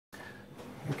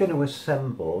I'm going to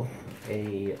assemble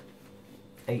a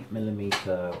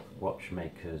 8mm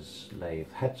watchmakers lathe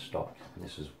headstock.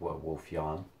 This is Wolf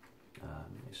Jahn.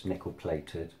 It's nickel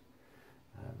plated.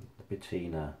 The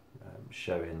patina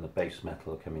showing the base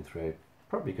metal coming through,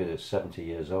 probably because it's 70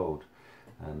 years old.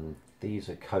 And these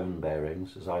are cone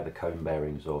bearings. There's either cone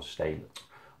bearings or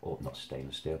not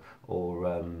stainless steel,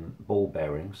 or ball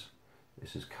bearings.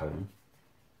 This is cone.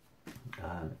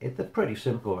 They're pretty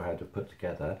simple how to put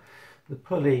together. The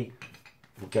pulley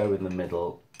will go in the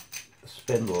middle, the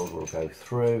spindle will go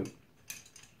through,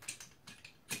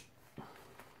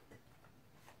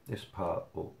 this part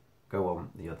will go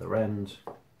on the other end,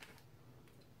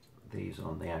 these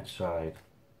on the outside.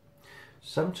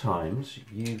 Sometimes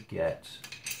you get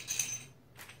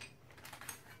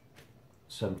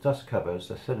some dust covers,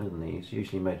 they're thinner than these,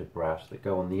 usually made of brass, that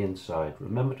go on the inside.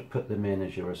 Remember to put them in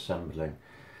as you're assembling.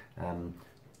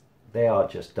 They are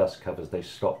just dust covers. They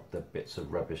stop the bits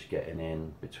of rubbish getting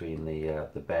in between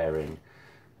the bearing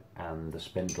and the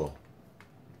spindle.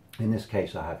 In this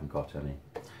case I haven't got any.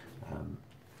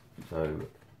 So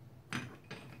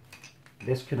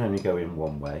this can only go in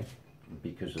one way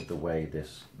because of the way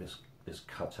this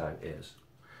cutout is.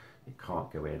 It can't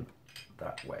go in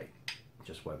that way, it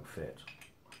just won't fit.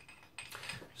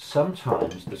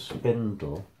 Sometimes the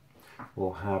spindle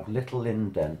will have little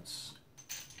indents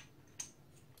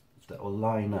that will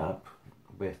line up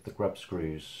with the grub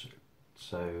screws,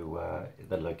 so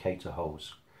the locator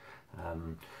holes.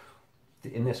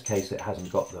 In this case it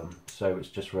hasn't got them, so it's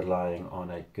just relying on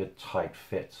a good tight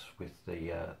fit with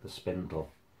the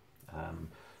spindle.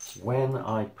 When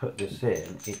I put this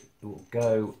in, it will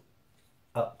go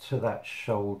up to that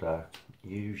shoulder.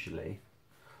 Usually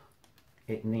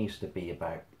it needs to be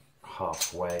about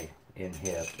halfway in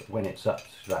here, but when it's up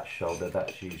to that shoulder,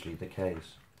 that's usually the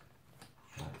case.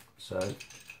 Right, so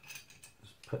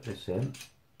just put this in.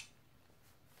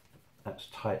 That's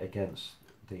tight against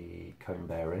the cone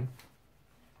bearing.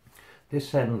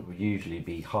 This end will usually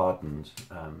be hardened.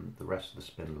 The rest of the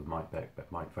spindle might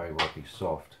very well be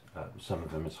soft. Some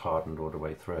of them is hardened all the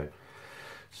way through.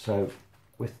 So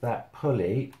with that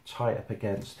pulley tight up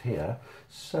against here,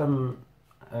 some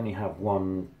only have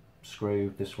one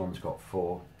screw. This one's got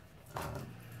four.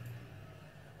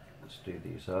 Let's do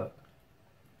these up.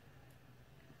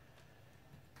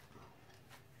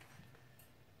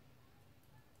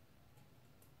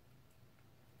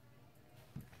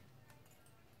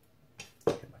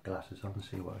 Glasses on and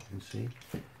see what I can see.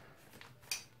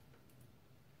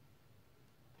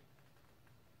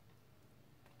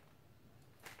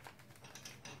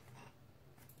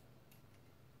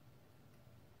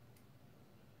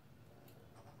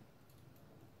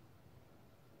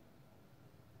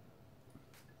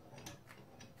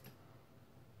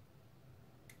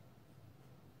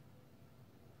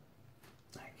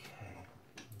 Okay,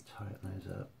 tighten those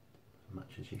up as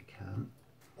much as you can.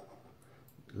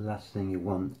 The last thing you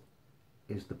want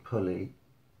is the pulley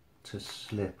to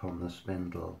slip on the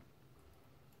spindle.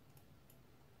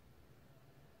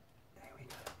 There we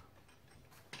go.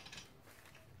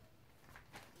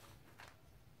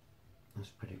 That's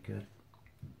pretty good.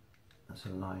 That's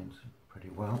aligned pretty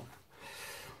well.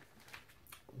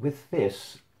 With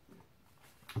this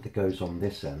that goes on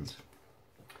this end,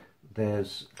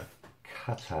 there's a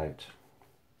cutout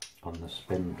on the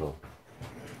spindle.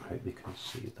 I hope you can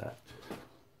see that.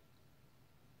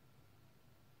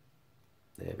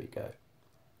 There we go.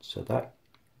 So that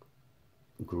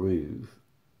groove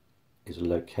is a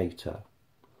locator,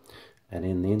 and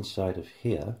in the inside of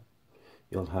here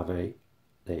you'll have a,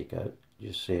 there you go,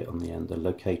 you see it on the end, the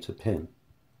locator pin.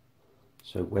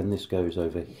 So when this goes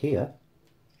over here,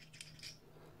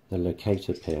 the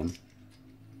locator pin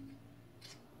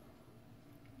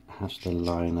has to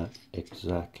line up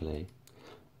exactly,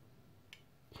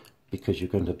 because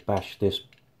you're going to bash this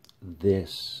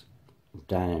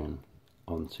down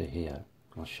onto here.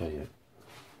 I'll show you.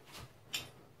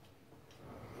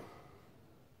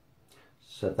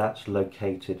 So that's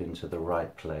located into the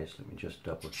right place. Let me just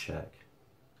double check.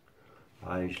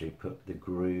 I usually put the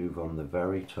groove on the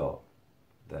very top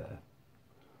there.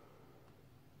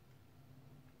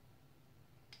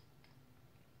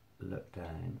 Look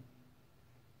down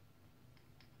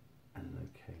and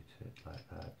locate it like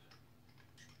that.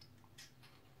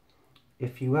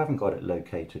 If you haven't got it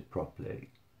located properly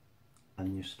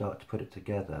and you start to put it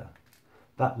together,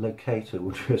 that locator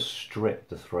will just strip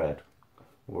the thread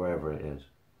wherever it is.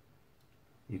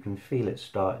 You can feel it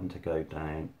starting to go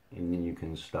down, and then you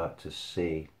can start to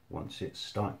see once it's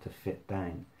starting to fit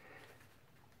down.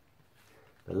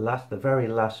 The very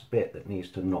last bit that needs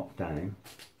to knock down,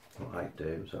 what I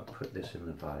do is I'll put this in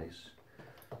the vise,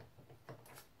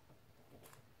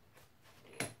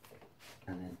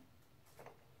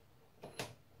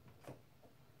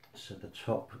 so the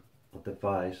top of the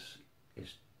vise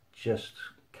is just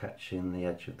catching the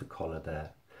edge of the collar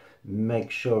there.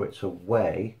 Make sure it's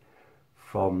away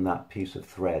from that piece of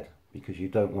thread, because you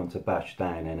don't want to bash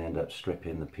down and end up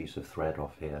stripping the piece of thread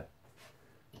off here.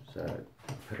 So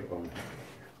put it on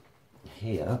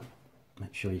here,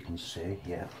 make sure you can see,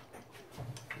 yeah.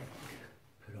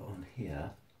 Put it on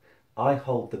here. I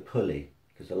hold the pulley,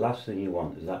 because the last thing you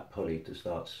want is that pulley to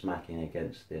start smacking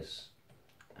against this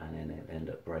and then it end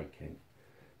up breaking.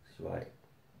 So I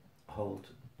hold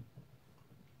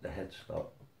the headstock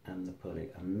and the pulley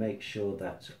and make sure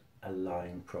that's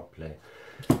aligned properly.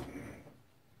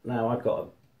 Now I've got a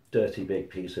dirty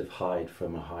big piece of hide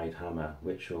from a hide hammer,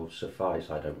 which will suffice.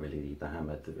 I don't really need the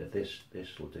hammer. This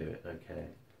will do it, okay.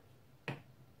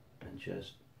 And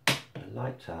just a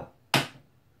light tap,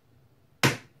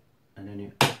 and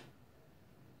then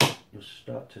you'll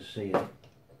start to see it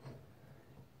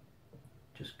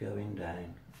just going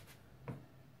down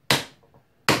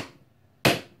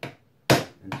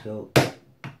until,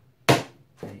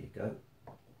 there you go,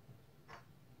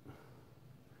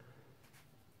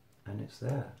 and it's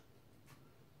there.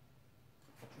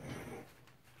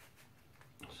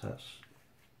 So that's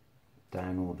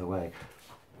down all the way.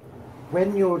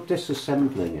 When you're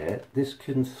disassembling it, this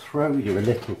can throw you a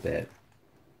little bit,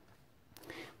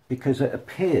 because it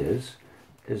appears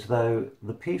as though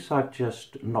the piece I've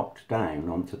just knocked down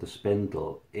onto the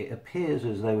spindle, it appears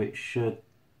as though it should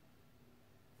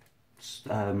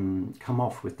come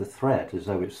off with the thread, as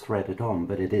though it's threaded on,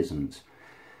 but it isn't,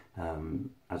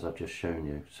 as I've just shown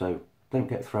you. So don't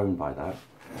get thrown by that.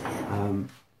 And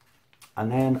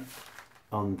then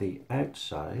on the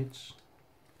outsides,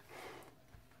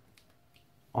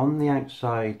 on the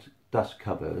outside dust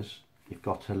covers, you've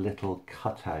got a little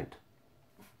cutout.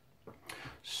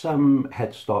 Some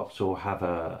headstocks will have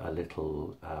a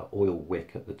little oil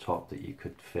wick at the top that you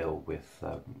could fill with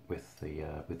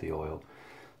the oil.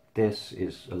 This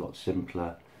is a lot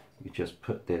simpler. You just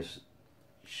put this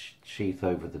sheath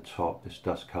over the top, this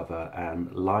dust cover,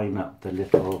 and line up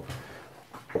the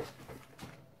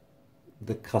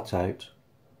cutout,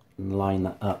 and line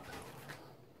that up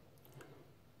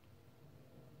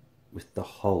with the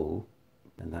hole,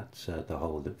 and that's the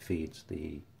hole that feeds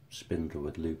the spindle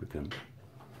with lubricant.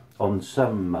 On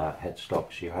some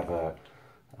headstocks you have an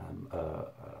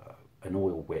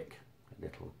oil wick, a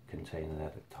little container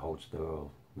there that holds the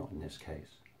oil, not in this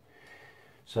case.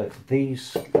 So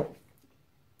these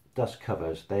dust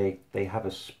covers, they have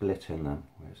a split in them.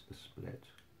 Where's the split?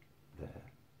 There.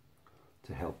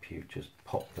 To help you just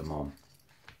pop them on,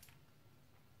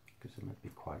 because they might be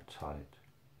quite tight.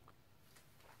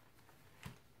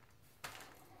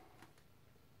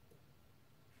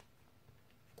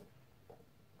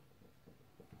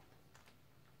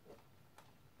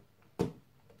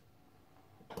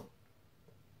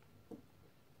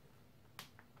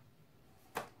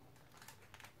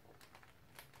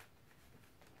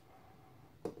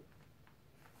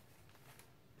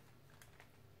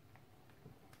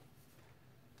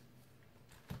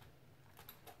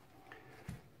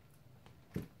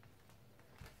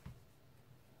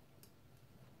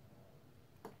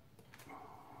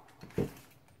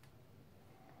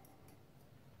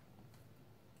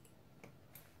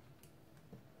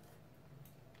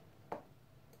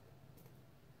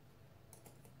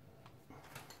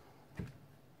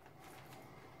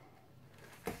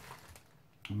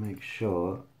 Make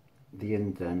sure the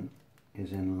indent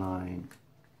is in line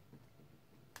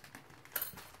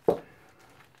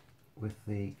with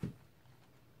the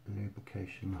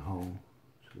lubrication hole.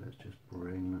 So let's just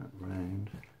bring that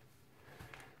round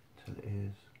till it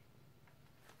is.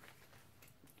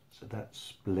 So that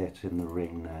split in the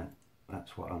ring there,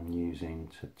 that's what I'm using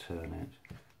to turn it.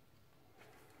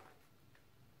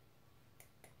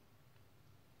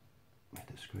 With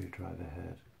the screwdriver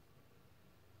head.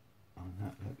 And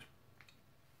that looks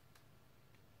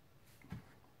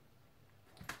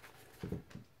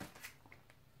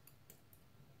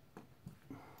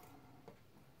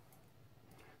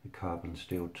the carbon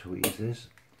steel tweezers,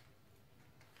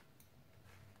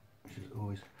 which is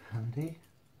always handy.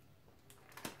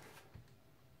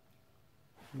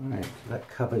 Right, so that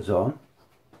covers on,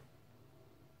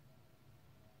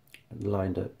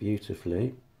 lined up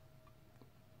beautifully,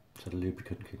 so the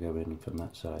lubricant can go in from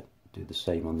that side. Do the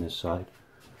same on this side.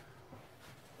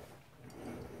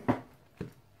 Let's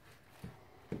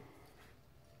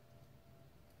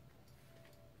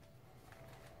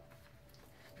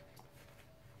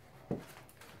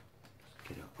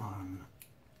get it on,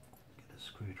 get a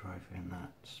screwdriver in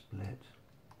that split.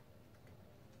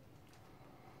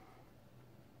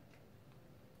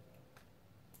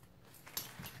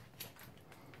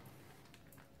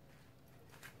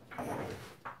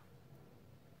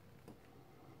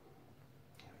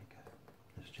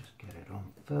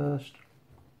 first,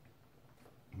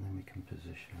 and then we can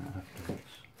position it afterwards.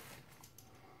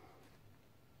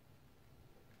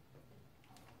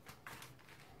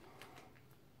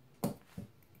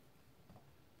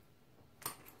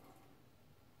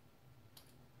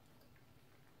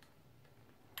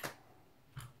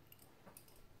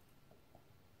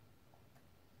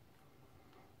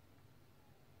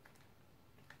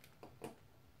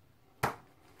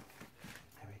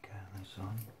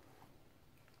 On.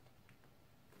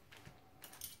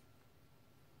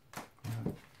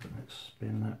 Right, let's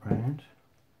spin that round.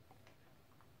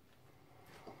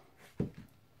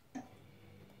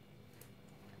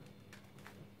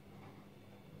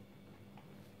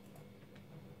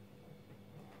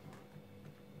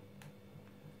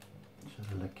 So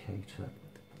the locator,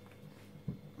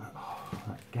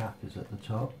 that gap is at the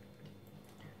top.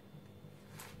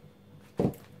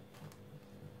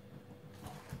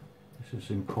 This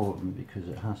is important because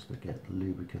it has to get the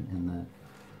lubricant in there.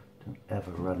 Don't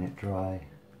ever run it dry.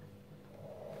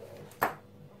 Here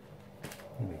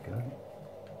we go.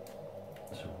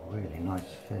 It's a really nice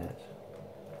fit.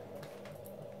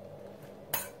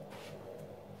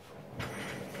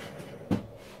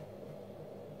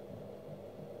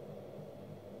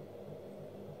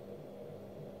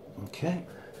 Okay.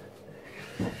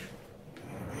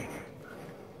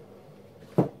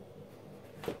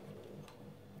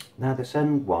 Now this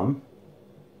end one,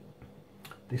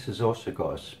 this has also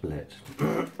got a split,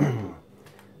 and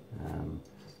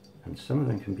some of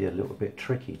them can be a little bit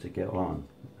tricky to get on.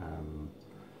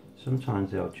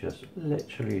 Sometimes they'll just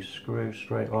literally screw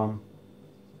straight on,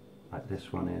 like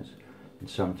this one is, and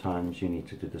sometimes you need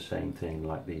to do the same thing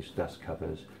like these dust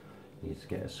covers. You need to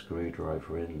get a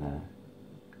screwdriver in there,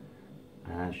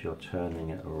 and as you're turning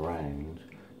it around,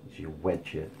 as you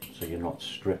wedge it so you're not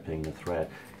stripping the thread.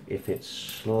 If it's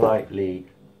slightly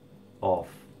off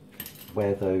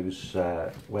where those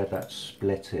where that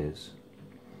split is,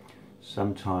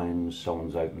 sometimes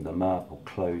someone's opened them up or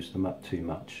closed them up too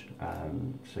much,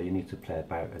 so you need to play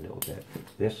about a little bit.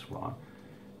 This one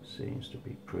seems to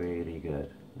be pretty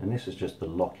good, and this is just the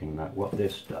locking nut. What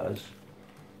this does,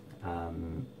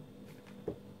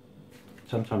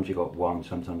 sometimes you got one,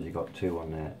 sometimes you got two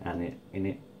on there, and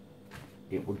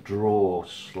it will draw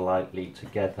slightly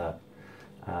together.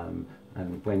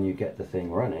 And when you get the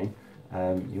thing running,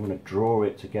 you want to draw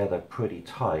it together pretty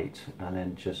tight and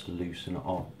then just loosen it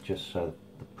off, just so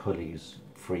the pulley's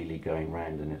freely going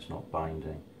round and it's not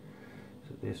binding.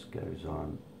 So this goes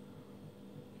on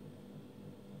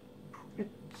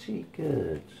pretty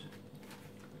good.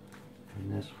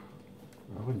 And there's,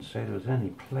 I wouldn't say there was any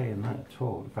play in that at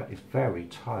all. In fact, it's very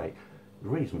tight. The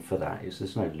reason for that is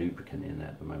there's no lubricant in there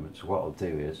at the moment. So what I'll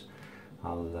do is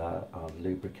I'll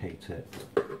lubricate it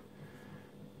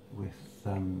with a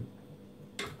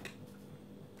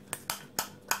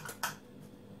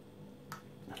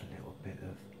little bit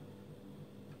of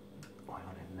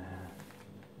oil in there,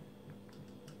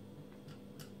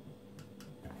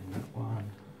 and in that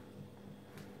one,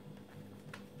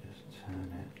 just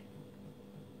turn it.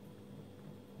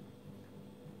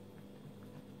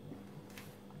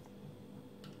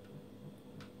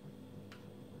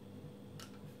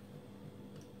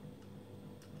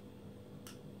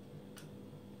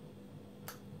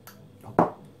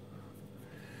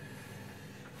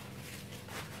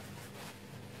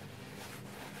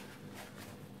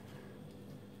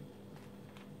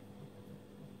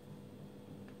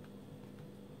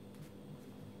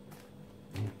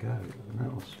 Go, and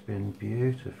that will spin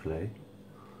beautifully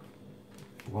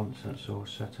once that's all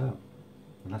set up,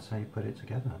 and that's how you put it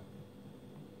together.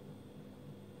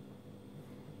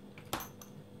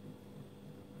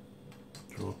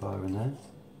 Draw a bar in there.